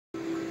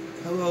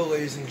Hello,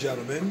 ladies and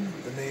gentlemen.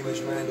 The name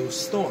is Randall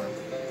Storm.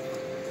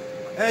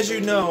 As you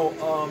know,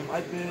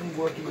 I've been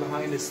working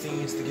behind the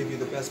scenes to give you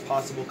the best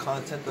possible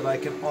content that I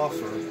can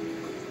offer.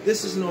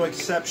 This is no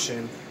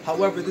exception.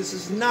 However, this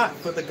is not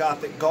for the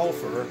Gothic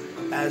Golfer,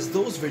 as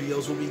those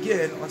videos will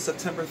begin on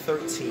September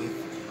 13th.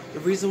 The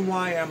reason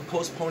why I'm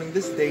postponing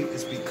this date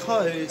is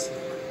because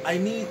I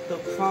need the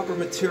proper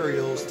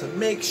materials to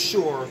make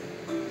sure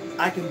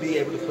I can be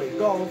able to play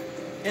golf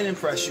and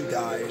impress you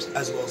guys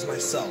as well as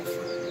myself.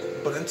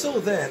 But until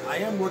then, I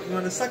am working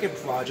on a second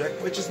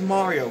project, which is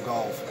Mario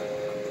Golf.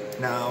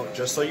 Now,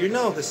 just so you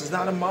know, this is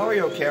not a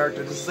Mario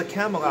character, this is a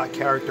Camelot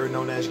character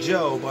known as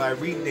Joe, but I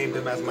renamed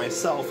him as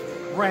myself,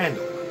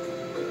 Randall.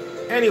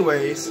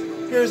 Anyways,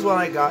 here's what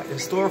I got in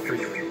store for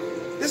you.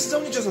 This is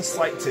only just a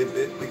slight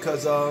tidbit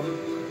because I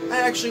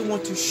actually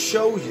want to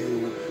show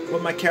you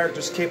what my character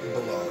is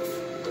capable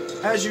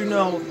of. As you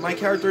know, my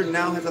character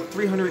now has a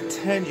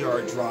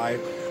 310-yard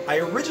drive. I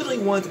originally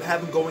wanted to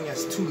have him going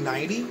as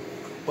 290,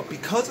 but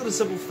because of the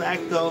simple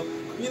fact though,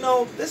 you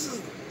know, this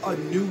is a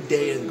new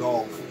day in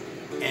golf.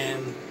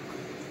 And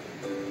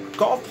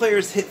golf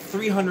players hit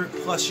 300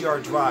 plus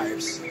yard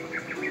drives.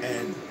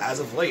 And as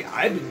of late,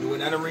 I've been doing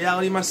that in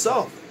reality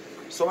myself.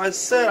 So as I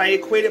said, I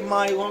equated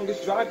my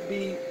longest drive to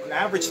be an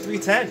average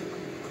 310.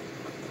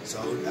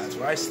 So that's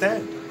where I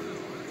stand.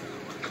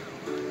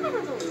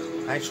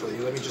 Actually,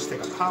 let me just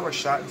take a power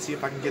shot and see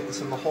if I can get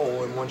this in the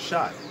hole in one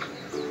shot.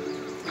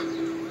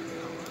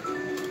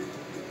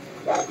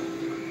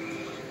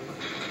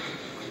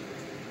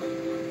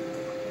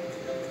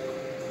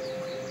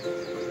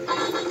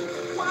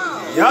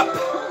 Yup.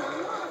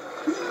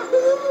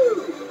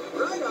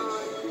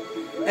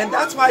 And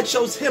that's why I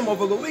chose him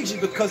over Luigi,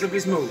 because of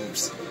his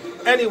moves.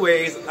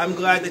 Anyways, I'm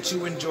glad that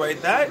you enjoyed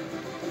that.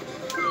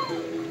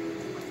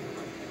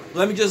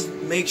 Let me just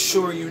make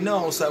sure you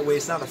know so that way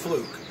it's not a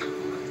fluke.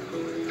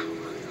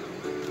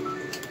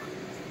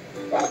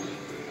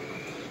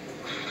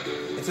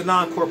 It's an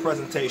encore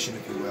presentation,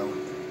 if you will.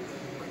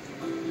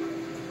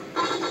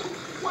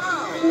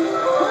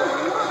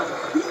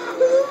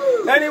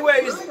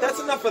 Anyways, that's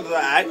enough of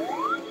that.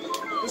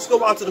 Let's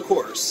go out to the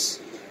course.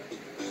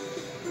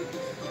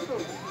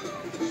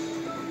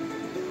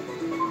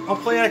 I'll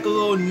play like a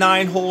little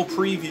 9-hole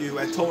preview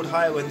at Toad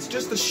Highlands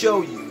just to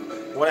show you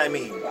what I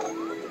mean.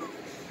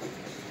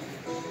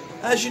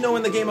 As you know,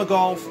 in the game of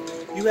golf,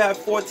 you have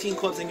 14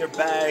 clubs in your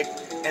bag,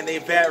 and they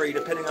vary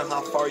depending on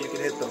how far you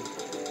can hit them.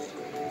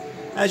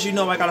 As you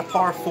know, I got a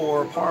par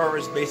 4. Par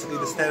is basically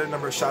the standard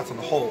number of shots on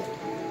the hole.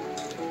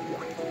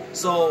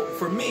 So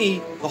for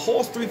me, the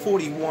hole's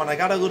 341. I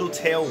got a little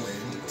tailwind.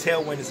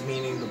 Tailwind is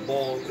meaning the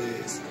ball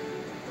is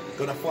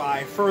going to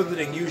fly further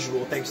than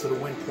usual thanks to the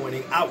wind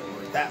pointing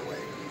outward that way.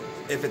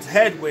 If it's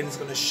headwind, it's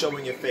going to show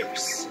in your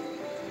face.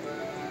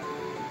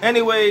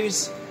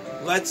 Anyways,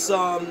 let's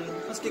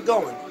get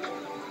going.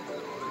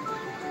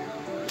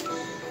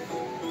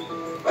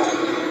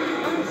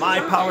 My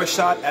power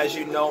shot, as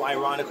you know,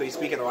 ironically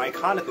speaking or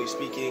iconically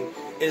speaking,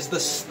 is the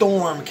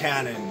Storm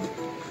Cannon.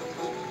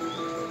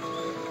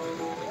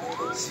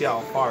 See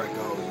how far it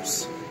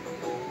goes.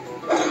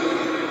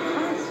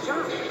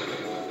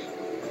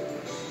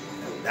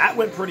 That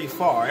went pretty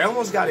far. I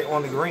almost got it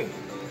on the green.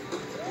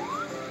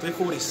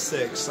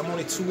 346. I'm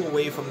only 2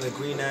 away from the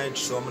green edge,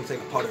 so I'm going to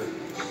take a putter.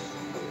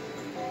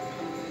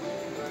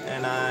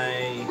 And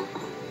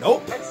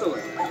nope.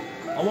 Excellent.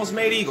 Almost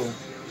made eagle.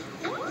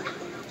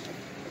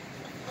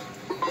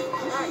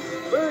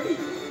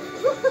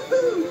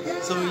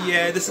 So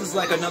yeah, this is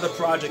like another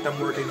project I'm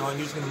working on,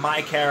 using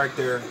my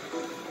character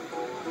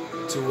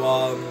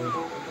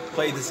to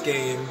play this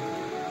game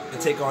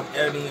and take on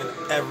any and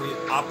every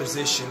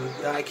opposition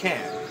that I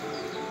can.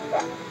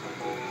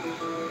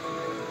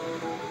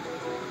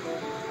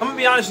 I'm gonna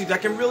be honest with you, I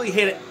can really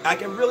hit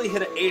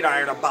an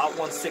 8-iron about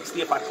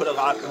 160 if I put a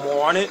lot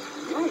more on it,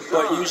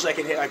 but usually I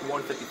can hit like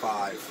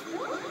 155.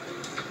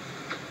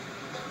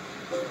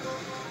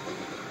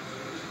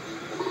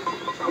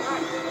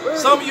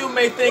 Some of you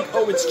may think,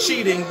 oh, it's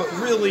cheating, but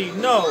really,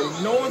 no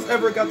one's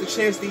ever got the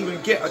chance to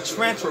even get a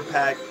transfer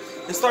pack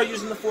and start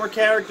using the 4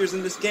 characters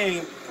in this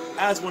game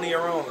as one of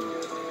your own.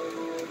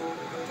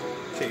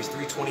 Okay, it's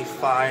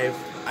 325.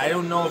 I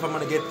don't know if I'm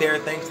going to get there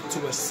thanks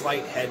to a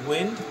slight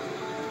headwind.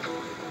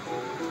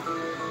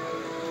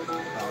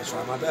 I'll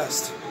try my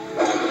best.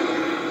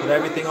 Put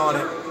everything on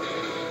it.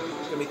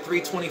 It's going to be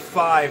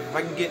 325. If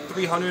I can get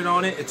 300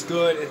 on it, it's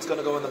good. It's going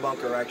to go in the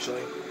bunker,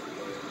 actually.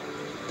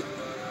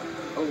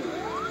 Oh,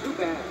 too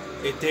bad.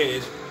 It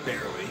did,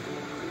 barely.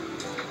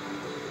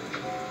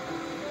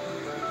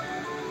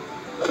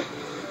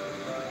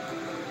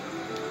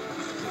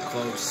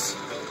 Close.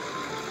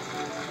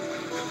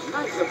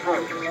 Nice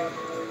approach.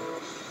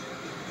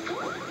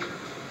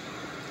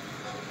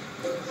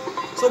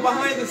 So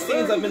behind the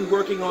scenes, I've been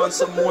working on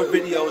some more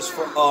videos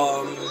for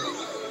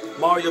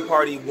Mario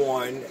Party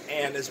 1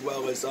 and as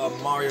well as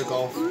Mario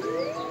Golf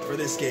for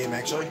this game,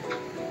 actually.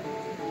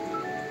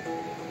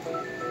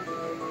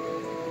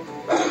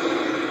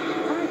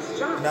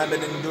 And I've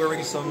been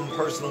enduring some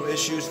personal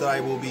issues that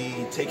I will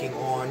be taking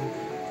on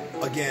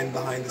again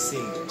behind the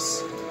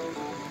scenes.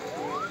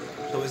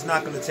 So it's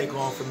not going to take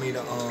long for me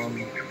to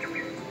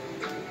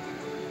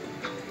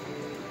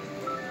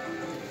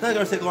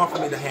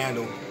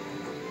handle.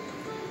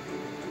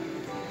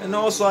 And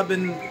also I've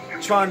been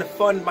trying to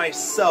fund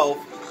myself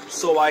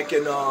so I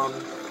can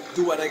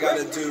do what I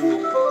gotta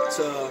do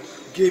to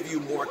give you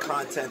more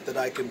content that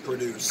I can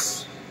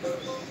produce.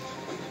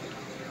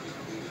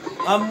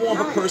 I'm more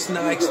of a person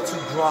that likes to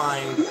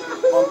grind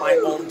on my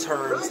own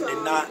terms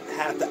and not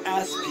have to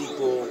ask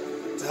people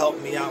to help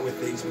me out with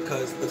things,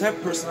 because the type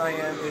of person I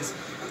am is,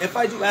 if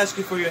I do ask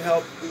you for your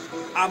help,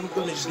 I'm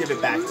gonna just give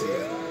it back to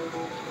you.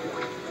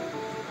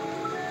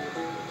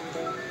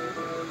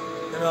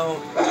 You know,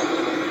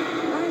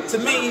 to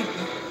me,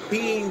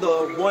 being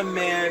the one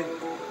man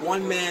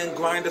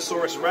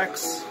Grindosaurus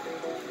Rex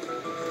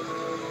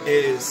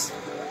it's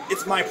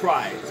my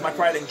pride. It's my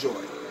pride and joy.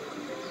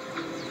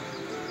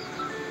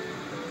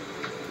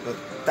 But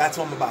that's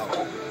what I'm about.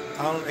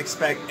 I don't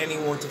expect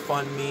anyone to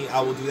fund me. I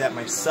will do that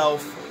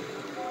myself.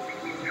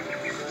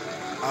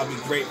 I'll be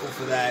grateful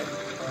for that,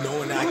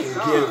 knowing that I can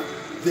give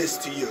this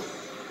to you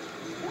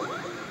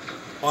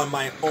on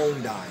my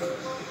own dime.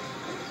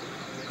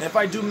 And if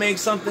I do make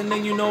something,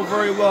 then you know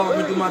very well I'm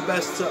going to do my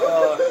best to,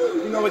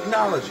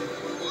 acknowledge it.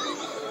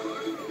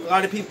 A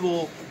lot of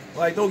people,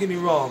 like, don't get me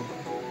wrong,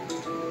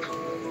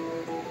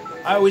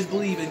 I always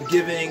believe in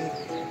giving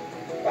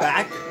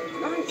back,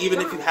 even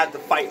if you have to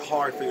fight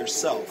hard for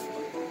yourself.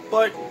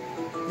 But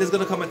there's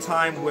going to come a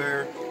time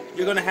where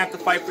you're going to have to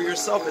fight for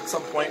yourself at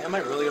some point. Am I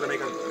really going to make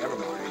a... Never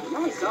mind.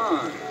 Nice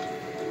on.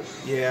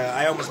 Yeah,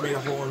 I almost made a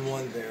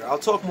hole-in-one there. I'll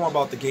talk more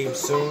about the game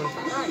soon.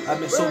 I've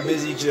been so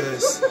busy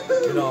just,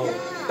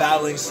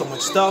 battling so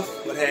much stuff.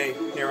 But hey,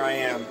 here I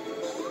am.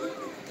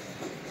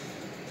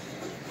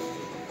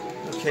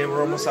 Okay,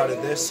 we're almost out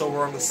of this. So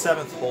we're on the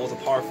 7th hole, the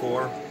par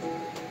 4.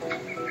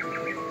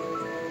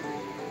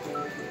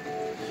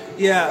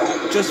 Yeah,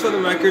 just for the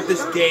record,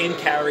 this game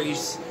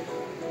carries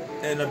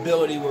an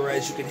ability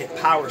whereas you can hit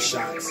power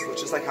shots,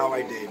 which is like how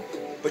I did.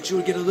 But you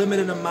would get a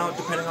limited amount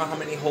depending on how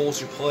many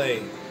holes you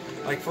play.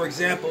 Like, for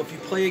example, if you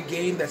play a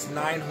game that's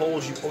 9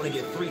 holes, you only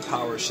get 3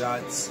 power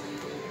shots.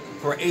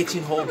 For an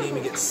 18-hole game,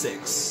 you get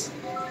 6.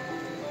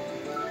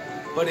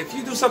 But if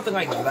you do something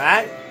like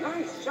that,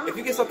 if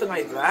you get something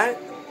like that,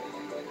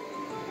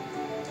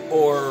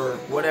 or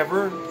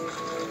whatever,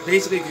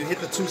 basically if you hit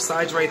the 2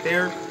 sides right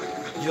there,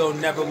 you'll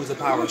never lose a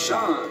power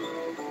shot.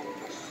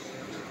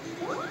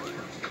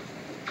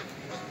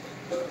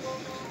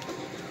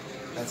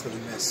 That's gonna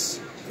miss.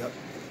 Yep.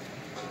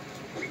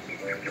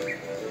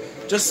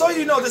 Just so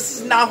you know, this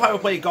is not how I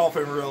play golf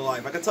in real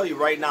life. I can tell you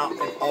right now, in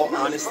all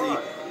honesty,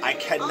 I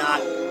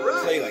cannot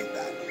play like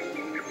that.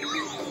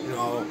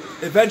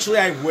 Eventually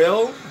I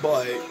will,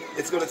 but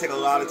it's going to take a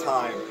lot of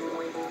time.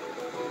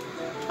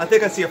 I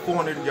think I see a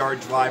 400-yard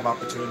drive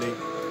opportunity.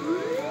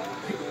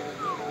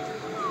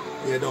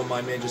 Yeah, don't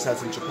mind me, I just had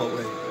some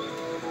Chipotle.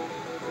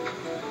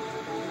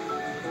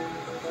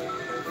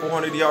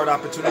 400-yard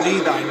opportunity.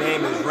 Thy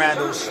name is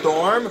Randall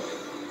Storm.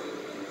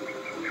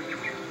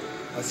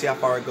 Let's see how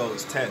far it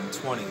goes. 10,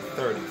 20,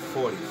 30,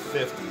 40,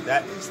 50.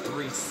 That is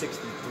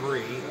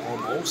 363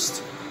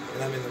 almost.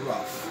 And I'm in the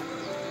rough.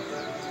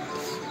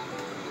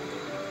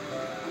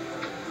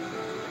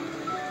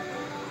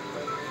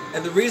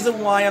 And the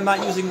reason why I'm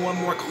not using one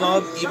more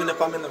club, even if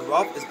I'm in the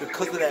rough, is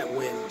because of that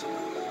wind.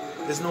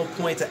 There's no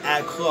point to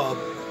add club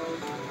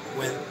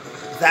when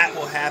that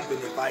will happen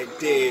if I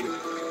did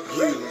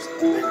use a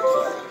bigger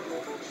club.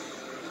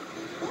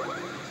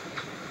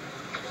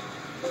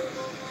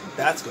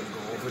 That's going to go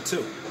over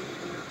too.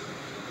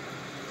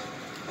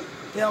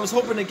 Yeah, I was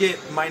hoping to get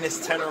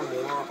minus 10 or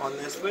more on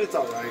this, but it's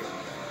alright.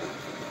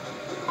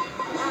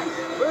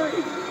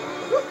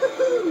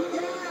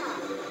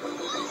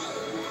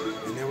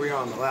 And there we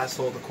are on the last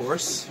hole of the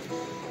course.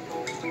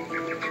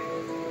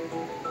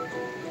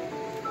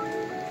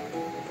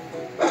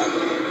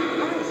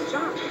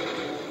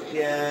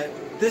 Yeah,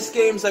 this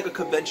game's like a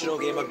conventional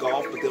game of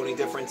golf, but the only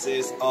difference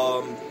is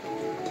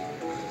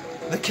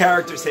the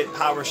characters hit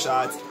power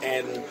shots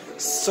and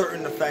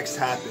certain effects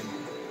happen.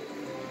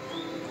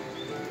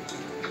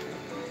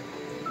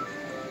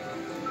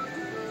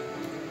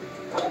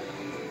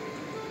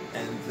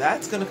 And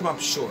that's going to come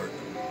up short.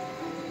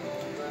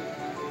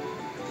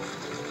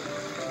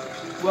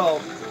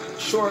 Well,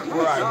 short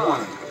where I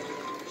want it.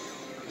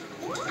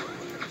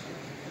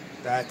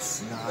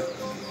 That's not going to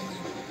go in.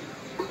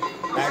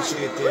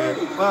 Actually, it did.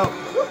 Well,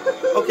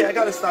 okay, I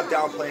got to stop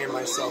downplaying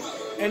myself.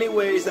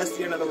 Anyways, that's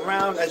the end of the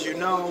round. As you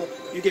know,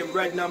 you get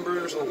red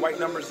numbers or white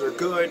numbers, they're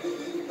good.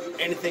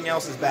 Anything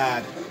else is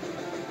bad.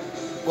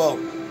 Well,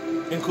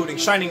 including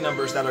shining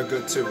numbers that are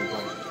good too,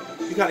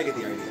 but you gotta get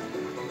the idea.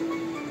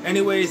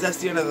 Anyways, that's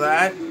the end of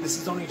that. This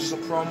is only just a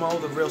promo.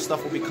 The real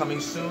stuff will be coming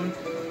soon.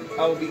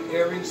 I will be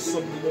airing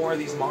some more of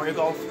these Mario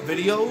Golf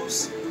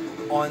videos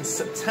on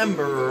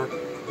September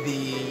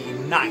the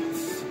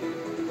 9th.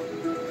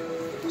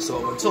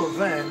 So until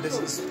then, this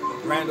is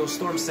Randall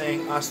Storm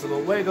saying hasta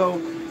luego,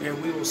 and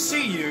we will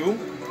see you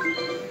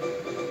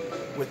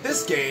with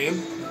this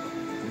game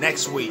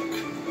next week.